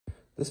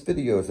This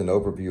video is an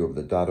overview of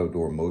the Dado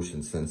Door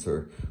motion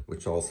sensor,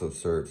 which also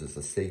serves as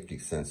a safety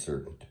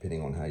sensor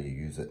depending on how you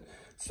use it.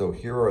 So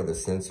here are the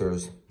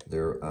sensors.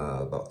 They're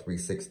about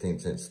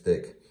 3/16 inch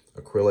thick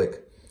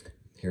acrylic.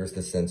 Here's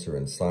the sensor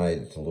inside.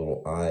 It's a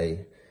little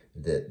eye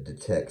that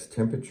detects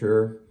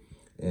temperature,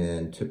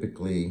 and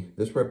typically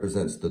this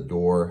represents the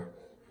door,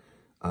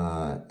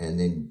 and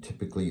then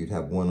typically you'd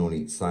have one on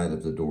each side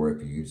of the door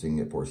if you're using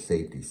it for a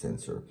safety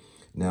sensor.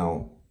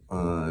 Now,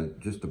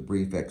 just a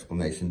brief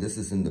explanation. This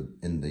is in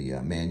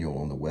the manual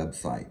on the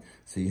website.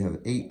 So you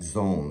have 8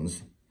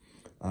 zones,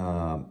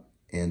 and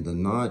the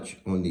notch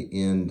on the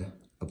end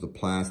of the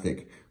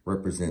plastic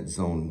represents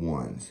zone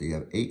 1. So you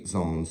have 8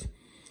 zones,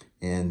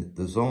 and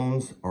the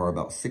zones are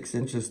about 6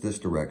 inches this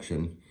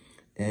direction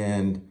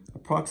and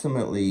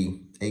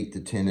approximately 8 to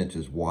 10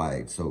 inches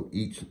wide. So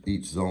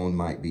each zone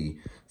might be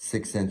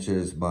 6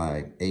 inches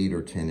by 8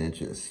 or 10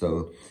 inches.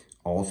 So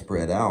all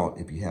spread out,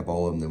 if you have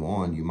all of them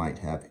on, you might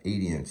have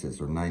 80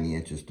 inches or 90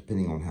 inches,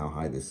 depending on how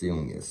high the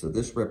ceiling is. So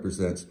this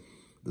represents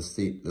the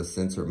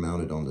sensor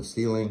mounted on the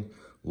ceiling,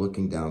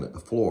 looking down at the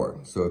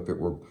floor. So if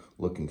it were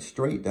looking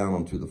straight down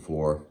onto the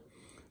floor,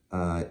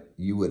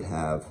 you would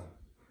have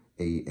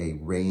a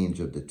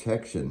range of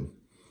detection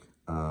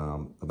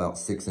about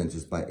 6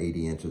 inches by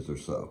 80 inches or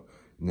so.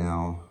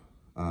 Now,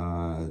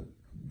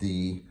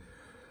 the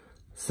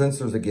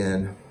sensors,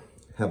 again,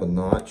 have a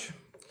notch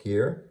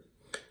here,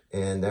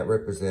 and that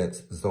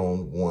represents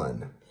zone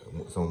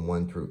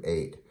 1 through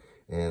 8.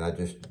 And I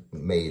just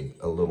made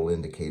a little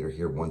indicator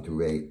here, 1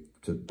 through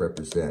 8, to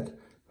represent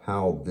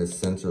how this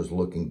sensor is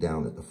looking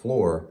down at the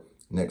floor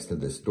next to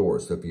this door.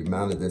 So if you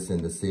mounted this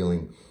in the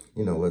ceiling,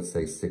 you know, let's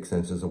say 6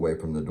 inches away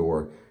from the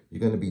door,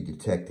 you're going to be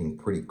detecting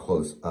pretty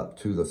close up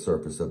to the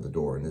surface of the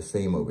door, and the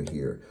same over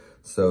here.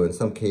 So in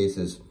some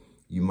cases,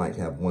 you might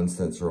have one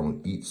sensor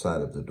on each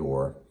side of the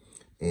door,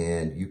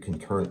 and you can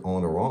turn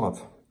on or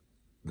off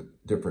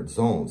different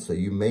zones. So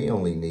you may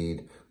only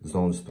need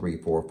zones 3,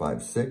 4,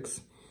 5,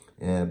 6,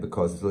 and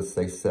because let's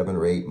say 7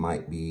 or 8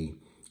 might be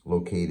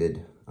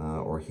located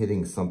or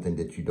hitting something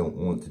that you don't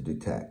want to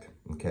detect,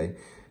 okay?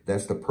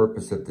 That's the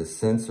purpose of this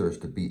sensor, is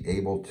to be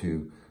able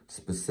to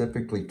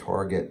specifically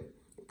target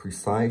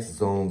precise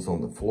zones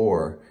on the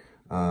floor,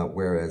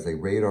 whereas a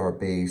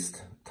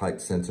radar-based type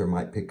sensor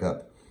might pick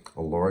up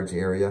a large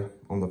area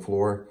on the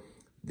floor.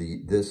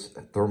 This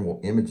thermal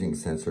imaging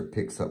sensor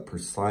picks up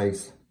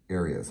precise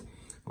areas.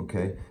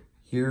 Okay,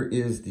 here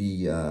is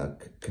the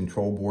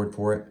control board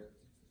for it.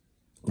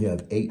 You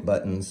have 8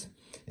 buttons,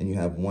 and you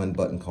have one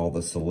button called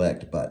the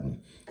select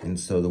button. And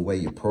so the way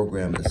you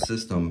program the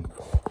system,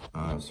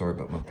 sorry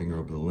about my finger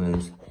over the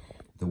lens,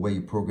 the way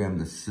you program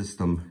the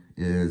system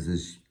is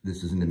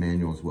this is in the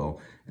manual as well,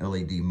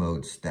 LED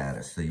mode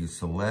status. So you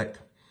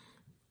select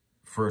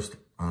first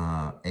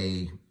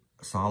A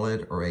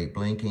solid or A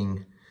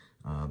blinking,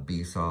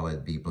 B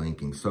solid, B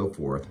blinking, so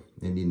forth.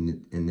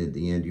 And at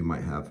the end, you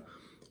might have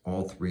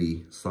all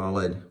 3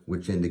 solid,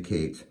 which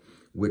indicates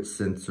which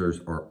sensors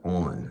are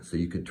on. So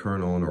you could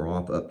turn on or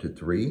off up to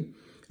 3.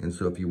 And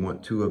so if you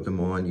want 2 of them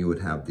on, you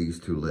would have these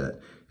 2 lit.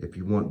 If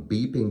you want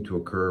beeping to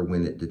occur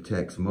when it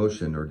detects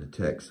motion or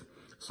detects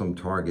some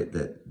target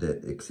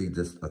that exceeds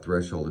a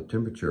threshold of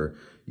temperature,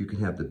 you can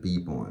have the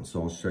beep on.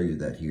 So I'll show you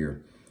that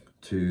here.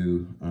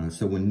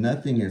 So when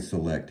nothing is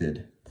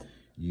selected,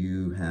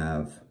 you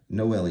have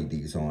no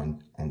LEDs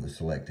on the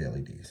select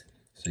LEDs.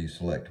 So you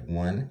select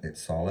 1,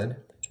 it's solid.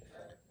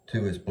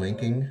 2 is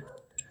blinking.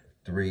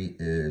 3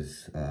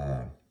 is,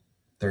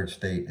 third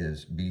state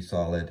is B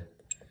solid,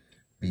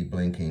 B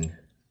blinking,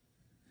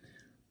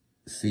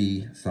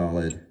 C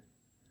solid,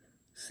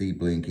 C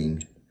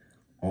blinking.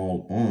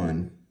 All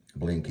on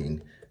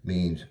blinking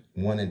means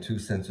 1 and 2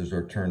 sensors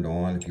are turned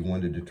on. If you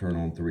wanted to turn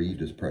on 3, you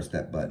just press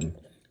that button,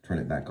 turn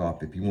it back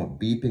off. If you want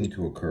beeping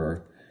to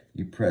occur,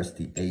 you press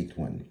the 8th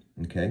one,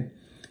 okay?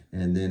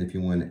 And then if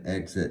you want to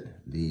exit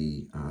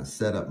the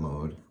setup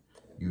mode,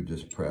 you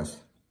just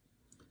press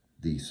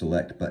the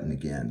select button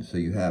again. So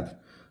you have,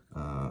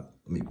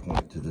 let me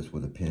point to this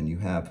with a pin. You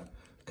have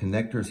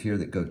connectors here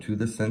that go to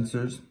the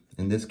sensors.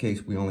 In this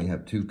case, we only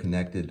have 2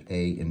 connected,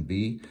 A and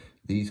B.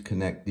 These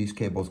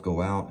cables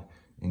go out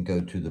and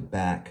go to the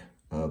back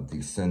of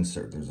the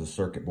sensor. There's a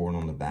circuit board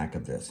on the back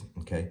of this,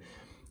 okay?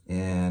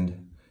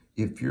 And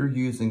if you're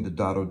using the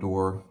Dado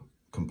Door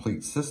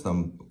complete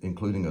system,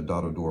 including a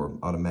Dado Door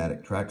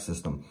automatic track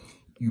system,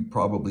 you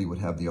probably would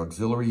have the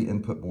auxiliary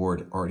input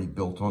board already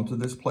built onto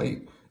this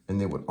plate, and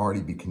they would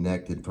already be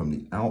connected from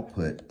the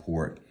output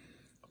port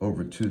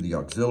over to the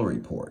auxiliary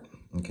port,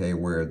 okay,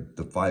 where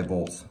the 5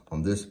 volts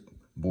on this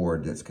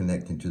board that's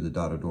connecting to the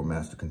Dado Door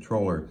master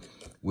controller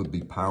would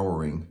be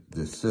powering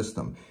this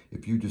system.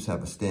 If you just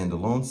have a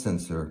standalone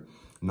sensor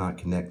not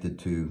connected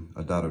to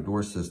a Dado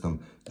Door system,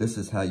 this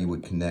is how you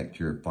would connect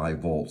your 5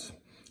 volts,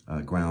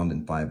 ground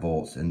and 5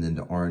 volts, and then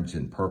the orange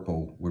and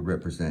purple would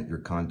represent your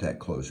contact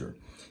closure.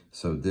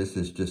 So this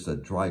is just a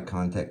dry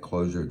contact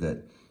closure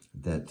that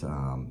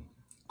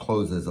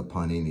closes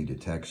upon any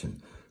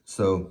detection.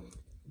 So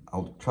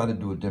I'll try to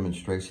do a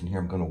demonstration here.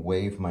 I'm going to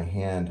wave my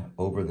hand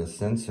over the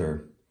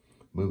sensor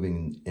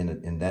moving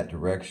in that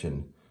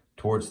direction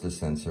towards the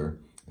sensor,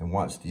 and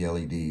watch the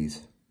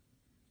LEDs.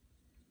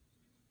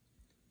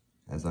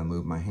 As I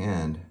move my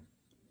hand,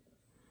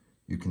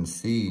 you can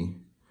see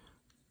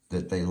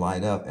that they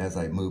light up as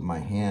I move my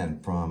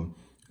hand from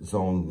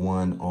zone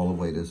 1 all the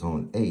way to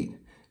zone 8.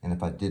 And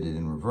if I did it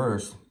in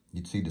reverse,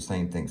 you'd see the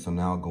same thing. So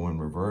now I'll go in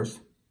reverse.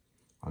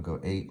 I'll go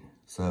 8,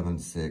 7,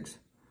 6,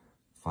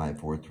 5,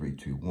 4, 3,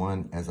 2,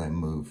 1 as I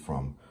move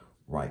from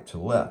right to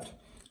left.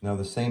 Now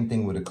the same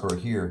thing would occur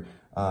here.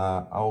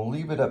 I'll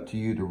leave it up to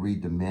you to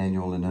read the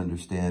manual and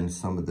understand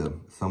some of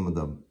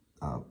the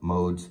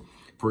modes.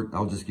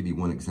 I'll just give you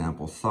one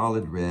example.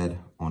 Solid red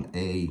on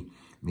A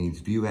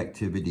means view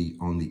activity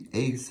on the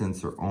A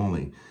sensor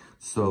only.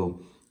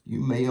 So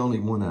you may only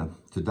want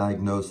to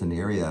diagnose an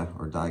area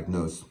or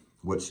diagnose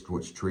what's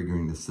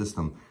triggering the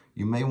system.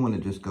 You may want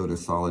to just go to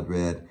solid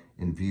red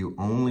and view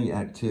only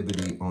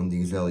activity on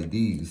these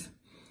LEDs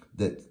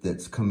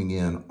that's coming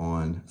in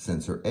on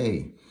sensor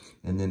A.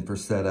 And then for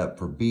setup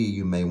for B,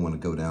 you may want to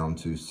go down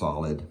to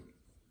solid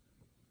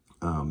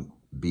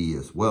B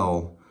as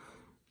well,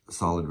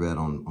 solid red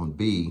on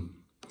B,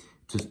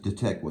 to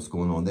detect what's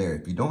going on there.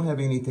 If you don't have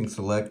anything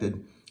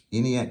selected,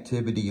 any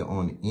activity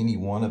on any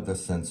one of the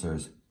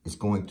sensors is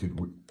going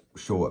to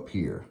show up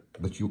here,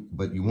 but you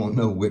won't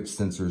know which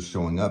sensor is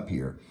showing up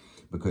here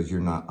because you're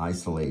not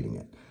isolating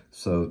it.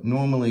 So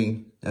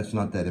normally that's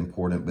not that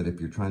important, but if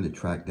you're trying to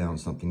track down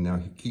something,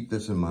 now keep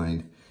this in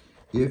mind.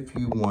 If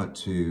you want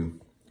to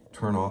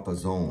turn off a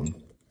zone,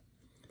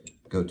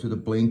 go to the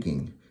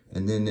blinking,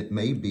 and then it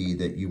may be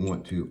that you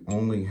want to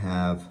only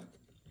have,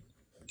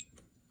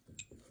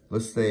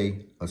 let's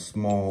say, a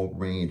small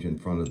range in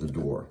front of the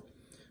door.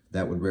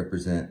 That would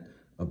represent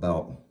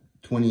about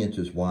 20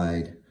 inches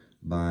wide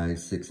by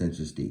 6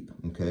 inches deep,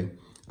 okay?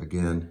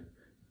 Again,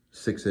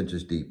 6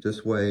 inches deep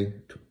this way,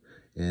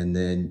 and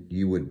then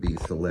you would be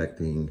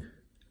selecting,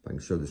 if I can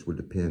show this with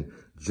the pen,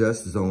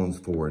 just zones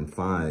 4 and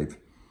 5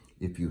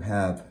 if you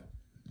have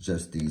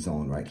just these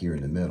on right here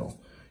in the middle.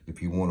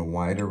 If you want a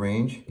wider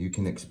range, you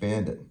can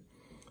expand it.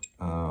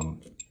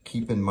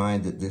 Keep in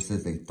mind that this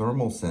is a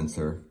thermal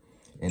sensor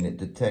and it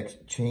detects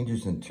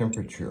changes in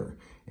temperature,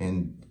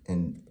 and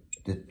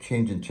the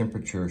change in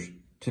temperature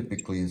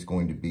typically is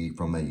going to be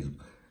from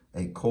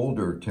a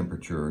colder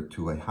temperature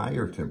to a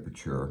higher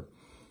temperature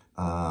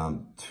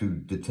to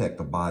detect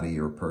a body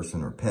or a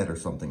person or pet or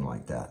something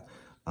like that.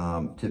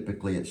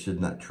 Typically, it should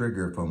not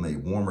trigger from a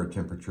warmer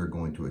temperature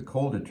going to a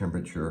colder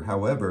temperature.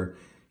 However,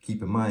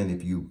 keep in mind,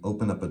 if you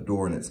open up a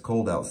door and it's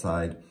cold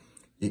outside,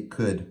 it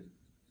could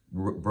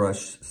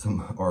rush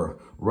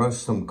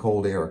some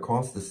cold air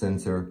across the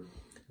sensor,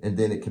 and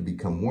then it could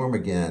become warm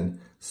again.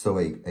 So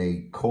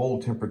a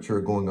cold temperature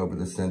going over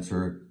the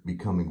sensor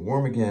becoming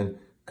warm again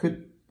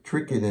could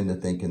trick it into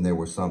thinking there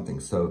was something.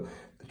 So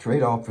the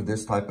trade-off for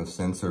this type of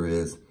sensor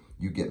is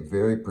you get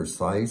very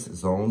precise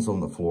zones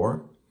on the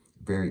floor,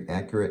 very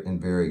accurate and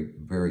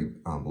very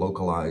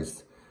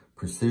localized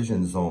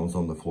precision zones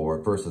on the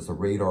floor versus a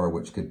radar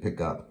which could pick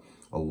up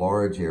a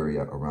large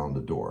area around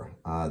the door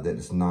that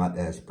is not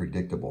as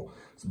predictable.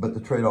 But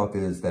the trade-off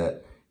is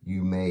that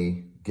you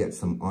may get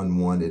some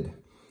unwanted,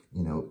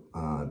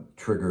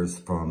 triggers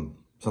from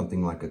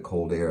something like a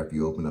cold air if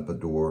you open up a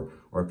door,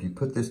 or if you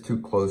put this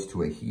too close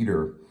to a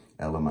heater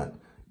element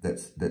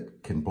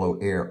that can blow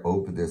air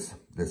over this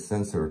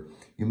sensor,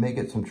 you may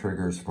get some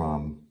triggers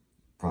from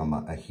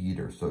a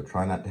heater. So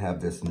try not to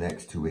have this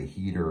next to a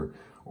heater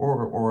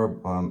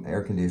or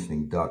air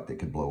conditioning duct that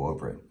could blow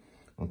over it,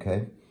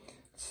 okay?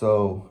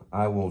 So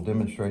I will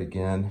demonstrate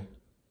again.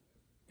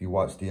 If you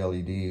watch the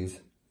LEDs,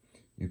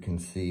 you can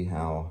see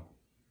how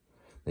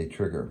they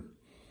trigger.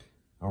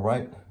 All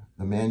right,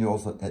 the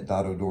manual's at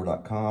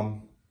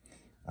dadodoor.com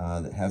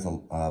that has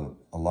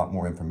a lot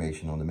more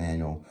information on the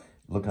manual.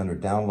 Look under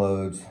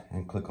downloads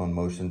and click on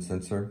motion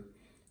sensor.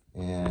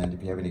 And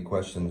if you have any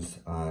questions,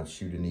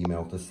 shoot an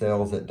email to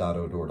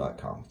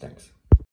sales@dadodoor.com. Thanks.